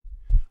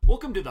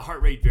Welcome to the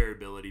Heart Rate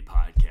Variability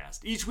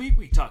Podcast. Each week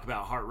we talk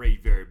about heart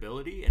rate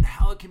variability and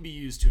how it can be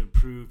used to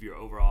improve your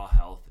overall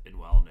health and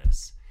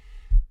wellness.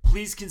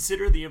 Please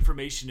consider the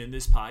information in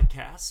this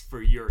podcast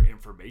for your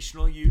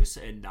informational use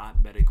and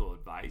not medical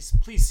advice.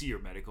 Please see your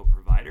medical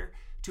provider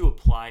to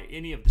apply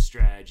any of the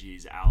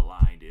strategies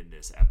outlined in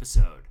this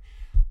episode.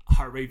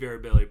 Heart Rate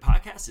Variability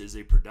Podcast is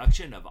a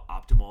production of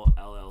Optimal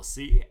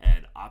LLC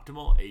and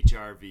Optimal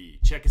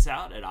HRV. Check us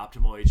out at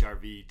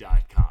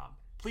optimalhrv.com.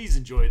 Please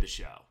enjoy the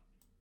show.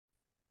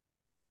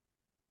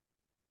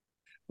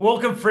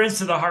 Welcome, friends,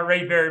 to the Heart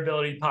Rate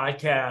Variability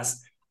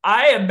Podcast.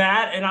 I am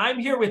Matt, and I'm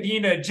here with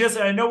Ina.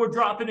 I know we're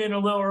dropping in a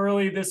little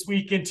early this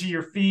week into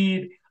your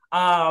feed.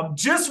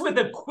 Just with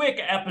a quick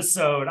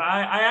episode,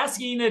 I asked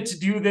Ina to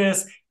do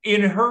this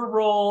in her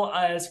role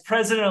as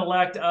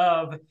president-elect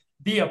of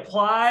the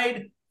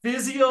Applied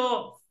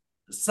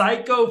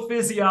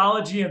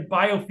Psychophysiology and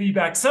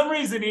Biofeedback. Some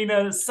reason,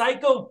 Ina,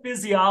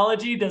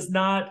 psychophysiology does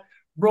not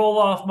roll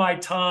off my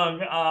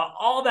tongue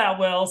all that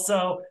well,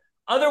 so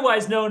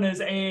otherwise known as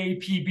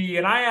AAPB.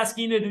 And I asked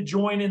Ina to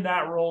join in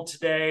that role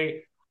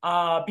today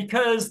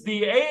because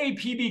the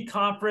AAPB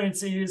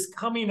conference is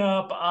coming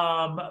up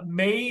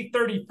May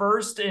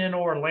 31st in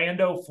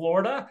Orlando,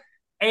 Florida.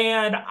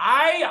 And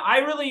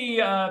I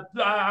really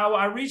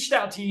reached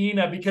out to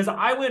Ina because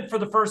I went for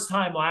the first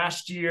time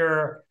last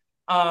year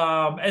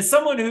as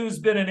someone who's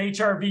been an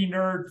HRV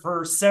nerd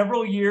for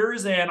several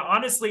years and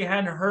honestly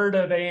hadn't heard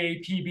of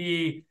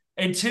AAPB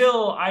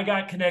until I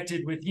got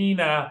connected with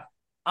Ina.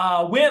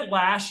 Went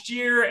last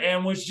year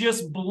and was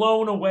just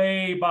blown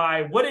away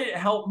by what it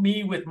helped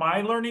me with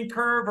my learning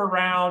curve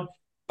around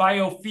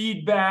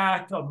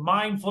biofeedback,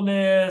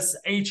 mindfulness,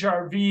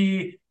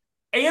 HRV,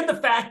 and the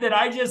fact that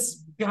I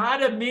just got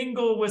to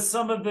mingle with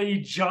some of the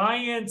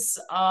giants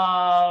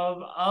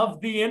of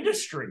the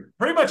industry.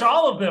 Pretty much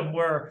all of them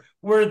were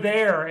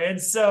there.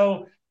 And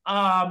so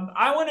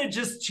I wanted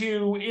just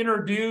to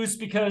introduce,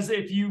 because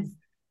if you've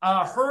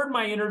heard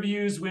my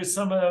interviews with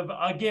some of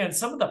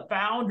the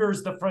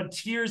founders, the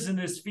frontiers in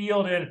this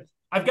field, and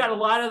I've got a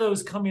lot of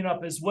those coming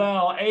up as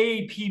well.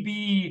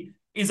 AAPB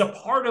is a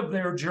part of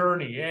their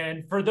journey.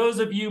 And for those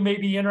of you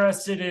maybe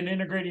interested in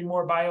integrating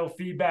more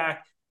biofeedback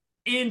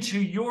into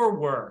your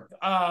work,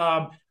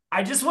 I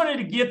just wanted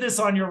to get this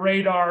on your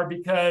radar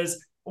because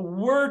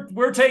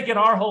we're taking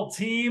our whole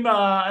team,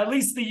 at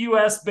least the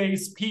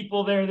US-based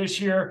people there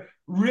this year,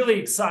 really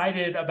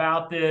excited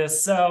about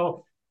this.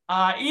 So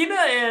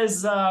Ina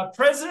is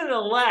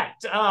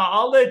president-elect.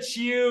 I'll let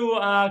you,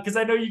 because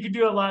I know you can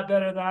do a lot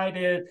better than I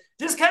did,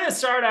 just kind of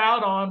start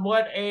out on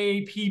what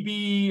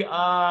AAPB,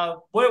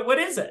 what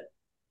is it?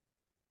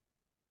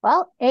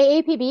 Well,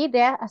 AAPB,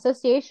 the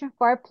Association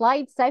for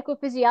Applied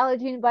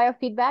Psychophysiology and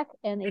Biofeedback,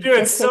 and you do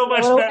it so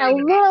much better. A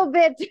little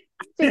bit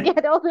to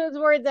get all those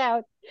words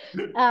out.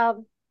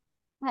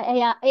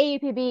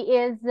 AAPB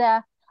is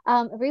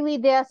really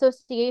the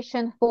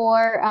association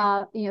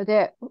for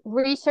the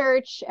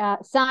research,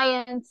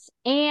 science,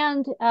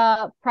 and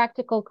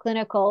practical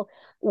clinical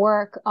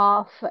work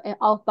of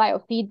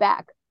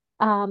biofeedback.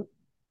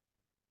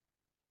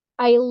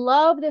 I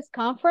love this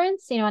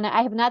conference, and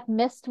I have not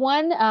missed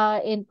one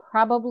in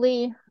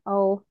probably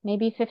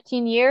maybe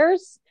 15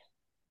 years.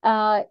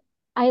 I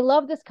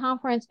love this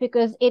conference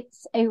because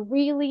it's a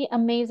really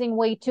amazing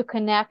way to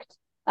connect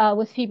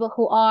with people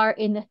who are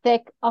in the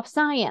thick of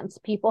science,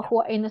 people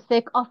who are in the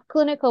thick of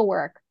clinical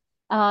work.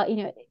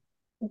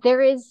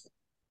 There is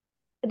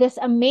this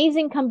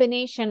amazing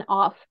combination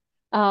of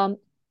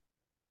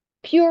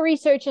pure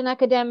research and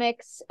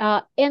academics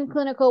and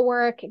clinical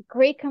work,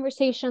 great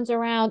conversations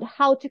around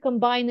how to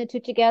combine the two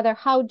together.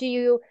 How do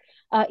you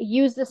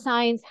use the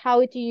science?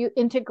 How do you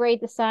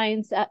integrate the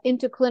science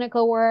into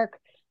clinical work?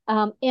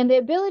 And the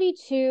ability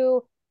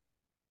to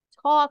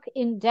talk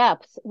in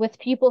depth with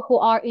people who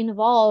are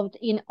involved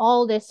in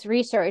all this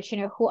research,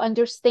 who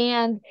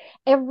understand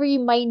every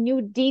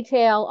minute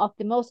detail of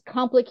the most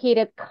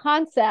complicated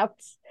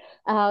concepts,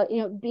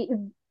 be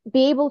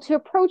able to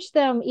approach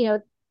them,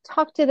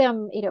 talk to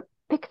them,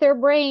 pick their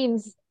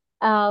brains,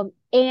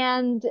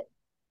 and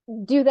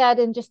do that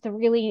in just a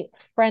really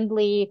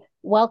friendly,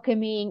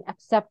 welcoming,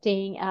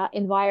 accepting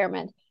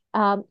environment.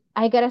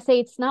 I gotta say,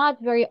 it's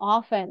not very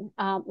often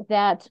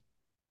that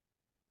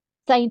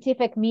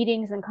scientific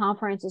meetings and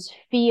conferences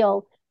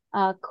feel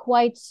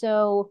quite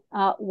so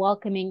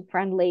welcoming,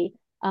 friendly,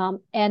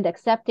 and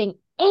accepting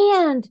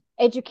and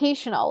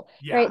educational,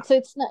 right? So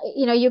it's not,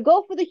 you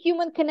go for the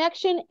human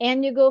connection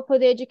and you go for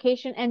the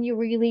education, and you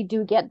really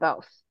do get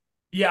both.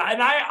 Yeah,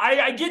 and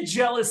I get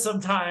jealous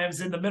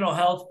sometimes in the mental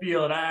health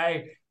field.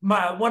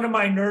 One of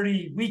my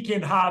nerdy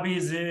weekend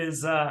hobbies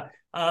is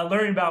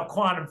learning about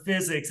quantum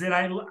physics,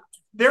 and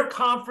their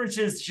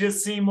conferences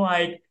just seem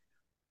like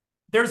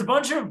there's a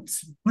bunch of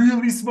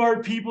really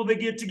smart people that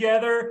get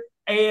together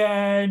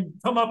and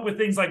come up with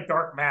things like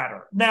dark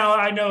matter. Now,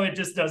 I know it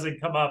just doesn't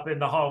come up in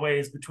the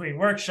hallways between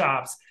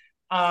workshops,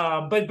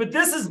 but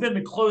this has been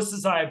the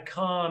closest I've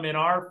come in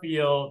our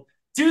field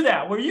to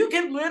that, where you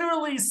can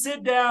literally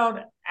sit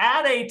down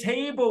at a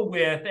table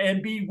with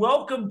and be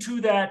welcome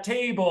to that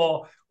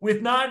table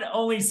with not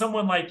only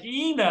someone like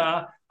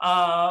Ina,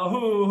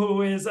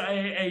 who is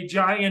a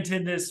giant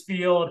in this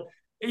field.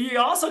 You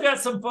also got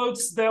some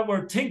folks that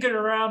were tinkering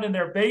around in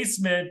their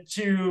basement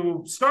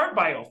to start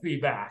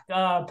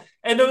biofeedback.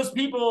 And those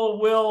people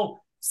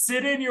will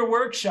sit in your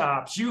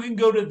workshops. You can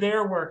go to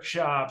their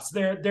workshops.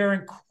 They're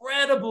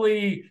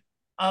incredibly,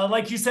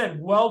 like you said,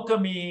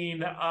 welcoming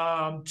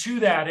to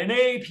that. And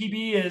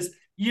AAPB is,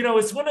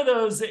 it's one of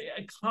those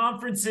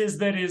conferences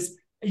that is,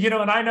 and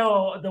I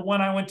know the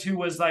one I went to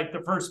was like the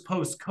first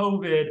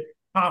post-COVID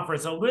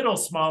conference, a little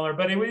smaller,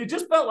 but it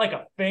just felt like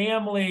a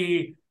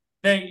family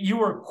that you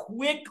were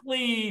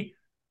quickly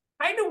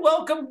kind of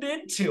welcomed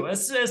into,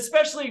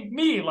 especially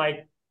me,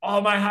 like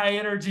all my high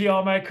energy,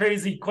 all my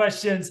crazy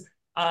questions,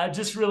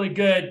 just really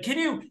good. Can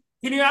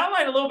you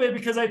outline a little bit,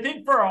 because I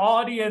think for our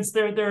audience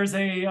there's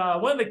a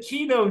one of the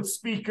keynote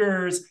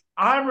speakers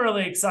I'm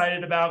really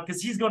excited about,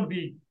 because he's going to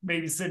be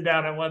maybe sitting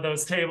down at one of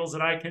those tables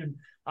and I can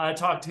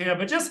talk to him,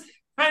 but just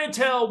kind of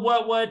tell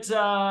what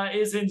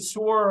is in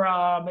store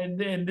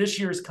in this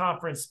year's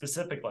conference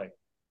specifically.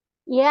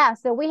 Yeah,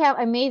 so we have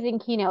amazing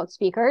keynote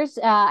speakers.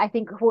 I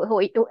think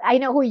I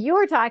know who you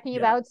were talking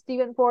about,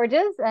 Stephen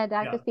Forges,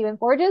 Dr. Stephen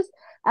Forges,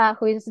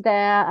 who is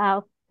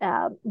the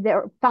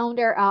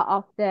founder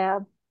of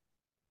the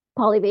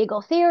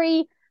polyvagal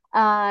theory.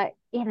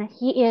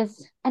 He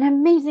is an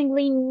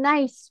amazingly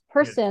nice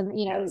person,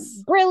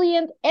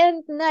 brilliant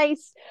and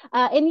nice.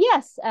 And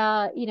yes,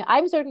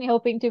 I'm certainly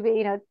hoping to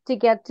be, to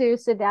get to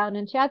sit down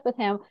and chat with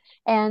him.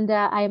 And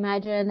I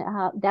imagine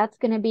that's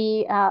going to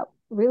be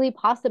really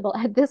possible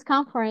at this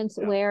conference,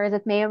 whereas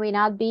it may or may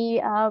not be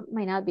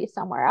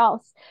somewhere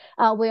else.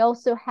 We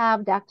also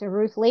have Dr.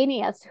 Ruth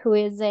Lanius, who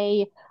is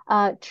a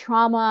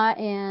trauma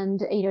and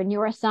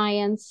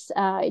neuroscience,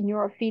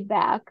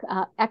 neurofeedback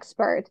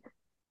expert.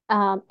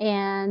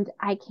 And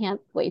I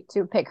can't wait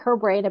to pick her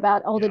brain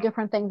about all the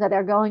different things that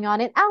are going on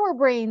in our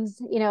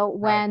brains,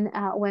 when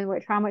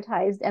we're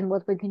traumatized, and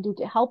what we can do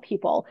to help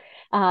people.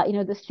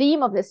 The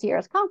theme of this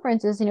year's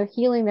conference is,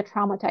 healing the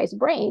traumatized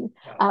brain.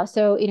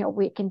 So,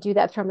 we can do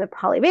that from the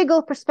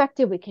polyvagal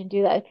perspective. We can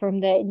do that from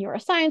the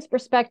neuroscience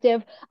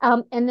perspective.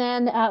 And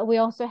then we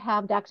also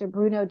have Dr.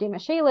 Bruno De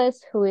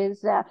Michelis, who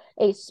is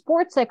a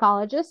sports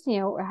psychologist,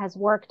 has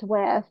worked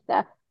with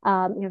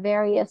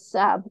various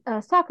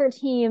soccer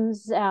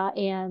teams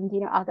and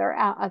other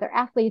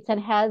athletes, and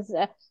has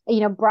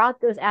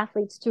brought those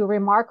athletes to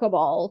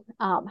remarkable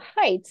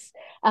heights.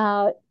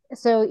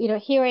 So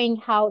hearing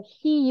how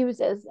he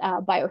uses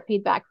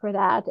biofeedback for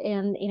that,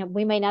 and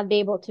we may not be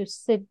able to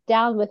sit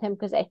down with him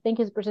because I think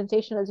his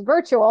presentation is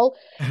virtual,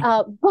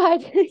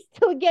 but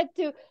still get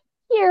to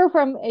hear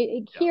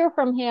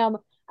from him.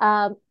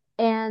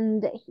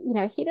 And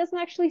he doesn't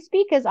actually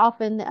speak as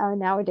often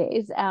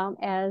nowadays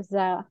as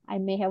I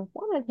may have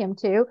wanted him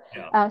to.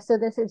 So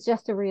this is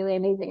just a really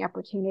amazing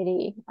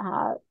opportunity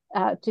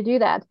to do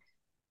that.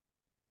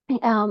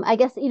 I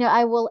guess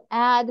I will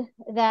add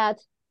that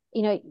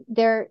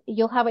there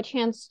you'll have a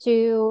chance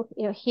to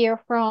hear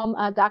from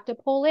Dr.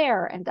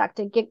 Polaire and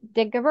Dr. Dick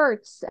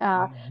Gevertz,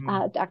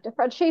 Dr.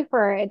 Fred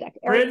Schaefer, Dr.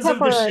 Eric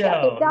Pepper,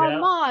 Dr. Don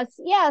Moss.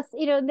 Yes,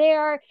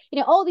 there are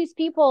all these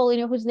people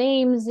whose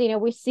names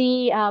we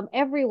see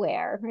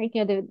everywhere, right?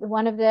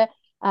 One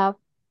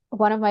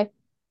of my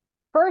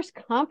first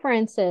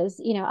conferences,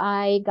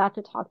 I got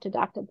to talk to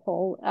Dr.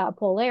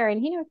 Polaire,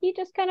 and he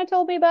just kind of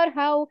told me about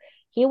how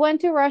he went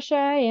to Russia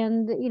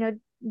and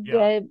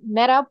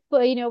met up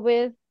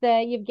with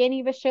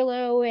Yevgeny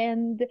Vashilo,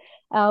 and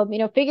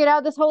figured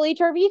out this whole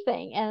HRV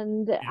thing,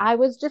 and I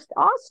was just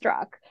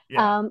awestruck.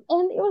 And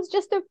it was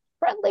just a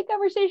friendly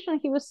conversation.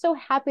 He was so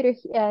happy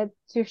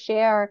to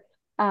share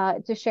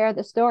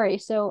the story.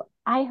 So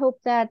I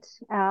hope that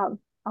a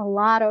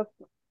lot of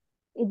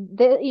a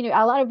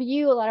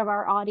lot of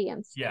our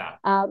audience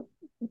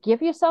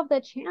give yourself the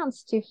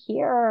chance to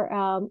hear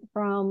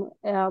from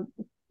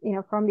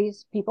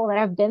these people that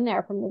have been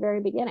there from the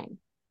very beginning.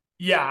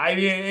 Yeah, I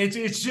mean,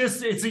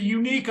 it's a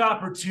unique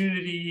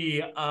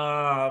opportunity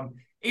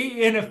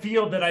in a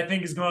field that I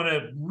think is going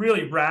to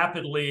really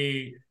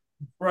rapidly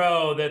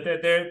grow.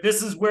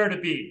 This is where to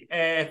be.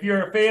 If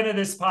you're a fan of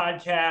this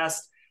podcast,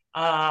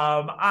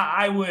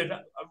 I would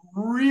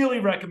really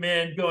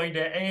recommend going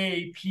to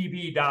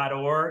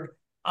aapb.org.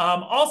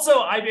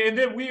 Also, and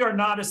then we are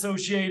not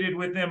associated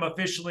with them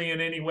officially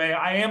in any way.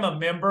 I am a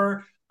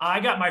member. I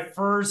got my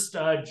first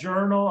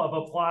Journal of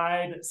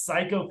Applied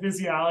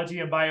Psychophysiology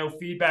and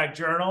Biofeedback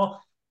journal.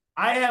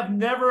 I have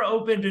never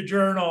opened a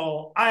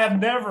journal. I have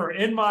never,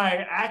 in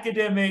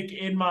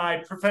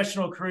my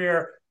professional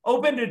career,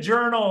 opened a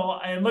journal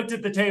and looked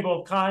at the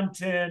table of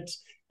content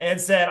and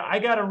said, I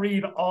got to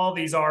read all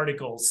these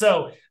articles.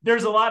 So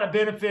there's a lot of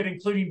benefit,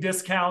 including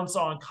discounts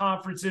on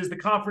conferences. The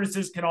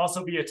conferences can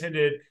also be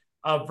attended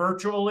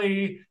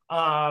virtually.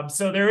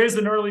 So there is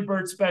an early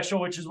bird special,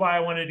 which is why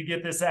I wanted to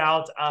get this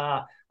out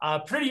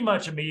pretty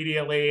much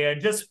immediately, and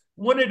just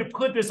wanted to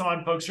put this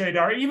on folks'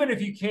 radar. Even if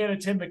you can't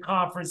attend the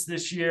conference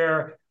this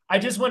year, I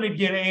just wanted to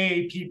get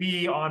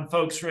AAPB on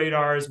folks'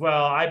 radar as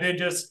well. I've been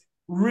just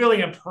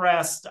really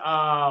impressed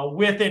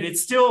with it.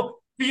 It's still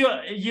feel,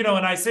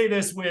 and I say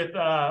this with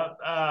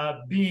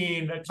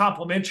being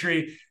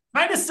complimentary,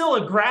 kind of still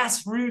a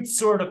grassroots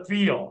sort of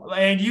feel,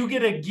 and you get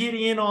to get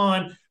in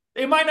on.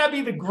 It might not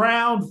be the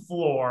ground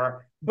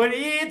floor, but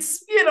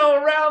it's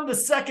around the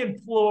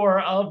second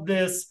floor of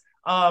this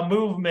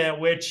movement,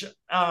 which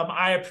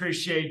I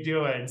appreciate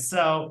doing.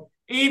 So,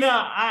 Ina,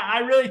 I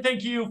really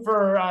thank you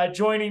for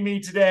joining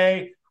me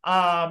today.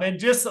 And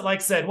just like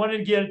I said, wanted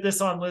to get this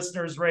on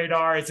listeners'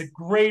 radar. It's a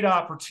great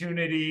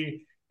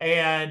opportunity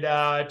and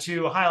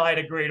to highlight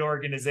a great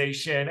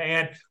organization.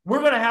 And we're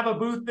going to have a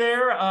booth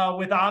there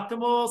with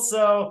Optimal.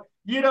 So,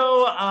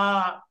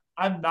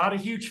 I'm not a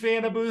huge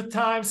fan of booth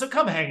time. So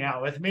come hang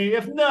out with me.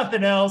 If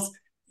nothing else,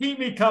 keep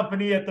me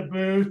company at the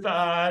booth.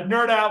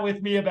 Nerd out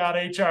with me about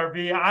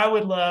HRV. I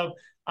would love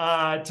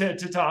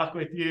to talk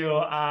with you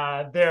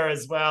there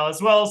as well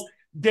as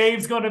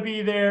Dave's going to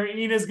be there.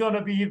 Ina's going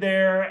to be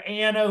there.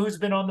 Anna, who's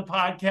been on the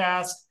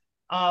podcast,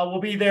 will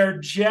be there.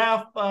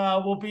 Jeff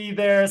will be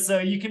there. So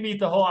you can meet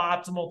the whole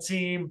Optimal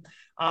team,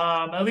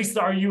 at least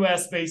our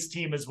US-based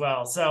team as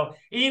well. So,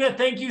 Ina,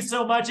 thank you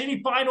so much.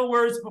 Any final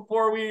words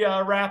before we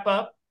wrap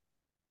up?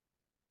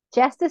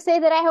 Just to say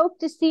that I hope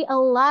to see a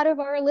lot of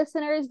our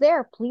listeners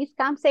there. Please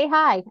come say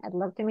hi. I'd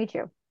love to meet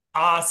you.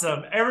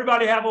 Awesome.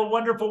 Everybody have a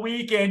wonderful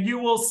week, and you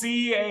will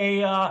see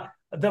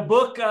the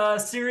book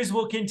series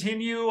will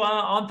continue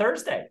on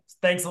Thursday.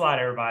 Thanks a lot,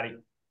 everybody.